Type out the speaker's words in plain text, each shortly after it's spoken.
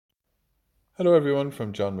Hello everyone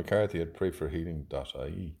from John McCarthy at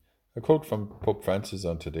prayforhealing.ie. A quote from Pope Francis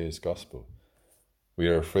on today's Gospel. We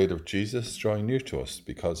are afraid of Jesus drawing near to us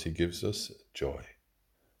because he gives us joy.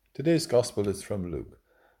 Today's Gospel is from Luke.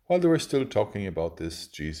 While they were still talking about this,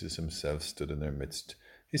 Jesus himself stood in their midst.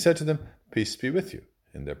 He said to them, "Peace be with you."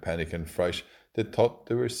 In their panic and fright, they thought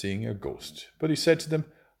they were seeing a ghost. But he said to them,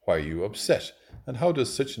 "Why are you upset? And how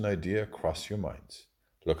does such an idea cross your minds?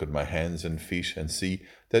 Look at my hands and feet and see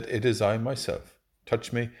that it is I myself.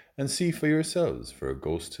 Touch me and see for yourselves, for a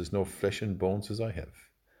ghost has no flesh and bones as I have."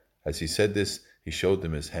 As he said this, he showed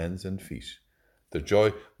them his hands and feet. Their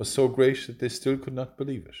joy was so great that they still could not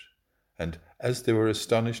believe it. And as they were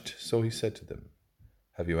astonished, so he said to them,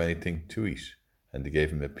 "Have you anything to eat?" And they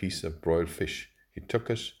gave him a piece of broiled fish. He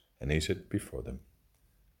took it and ate it before them.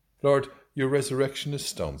 Lord, your resurrection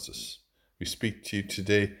astounds us. We speak to you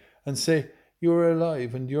today and say, you are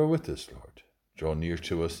alive and you are with us, Lord. Draw near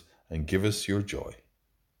to us and give us your joy.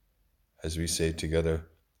 As we say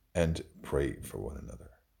together and pray for one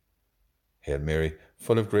another. Hail Mary,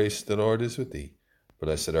 full of grace, the Lord is with thee.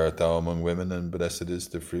 Blessed art thou among women, and blessed is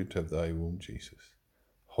the fruit of thy womb, Jesus.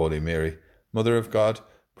 Holy Mary, Mother of God,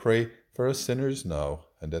 pray for us sinners now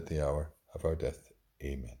and at the hour of our death.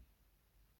 Amen.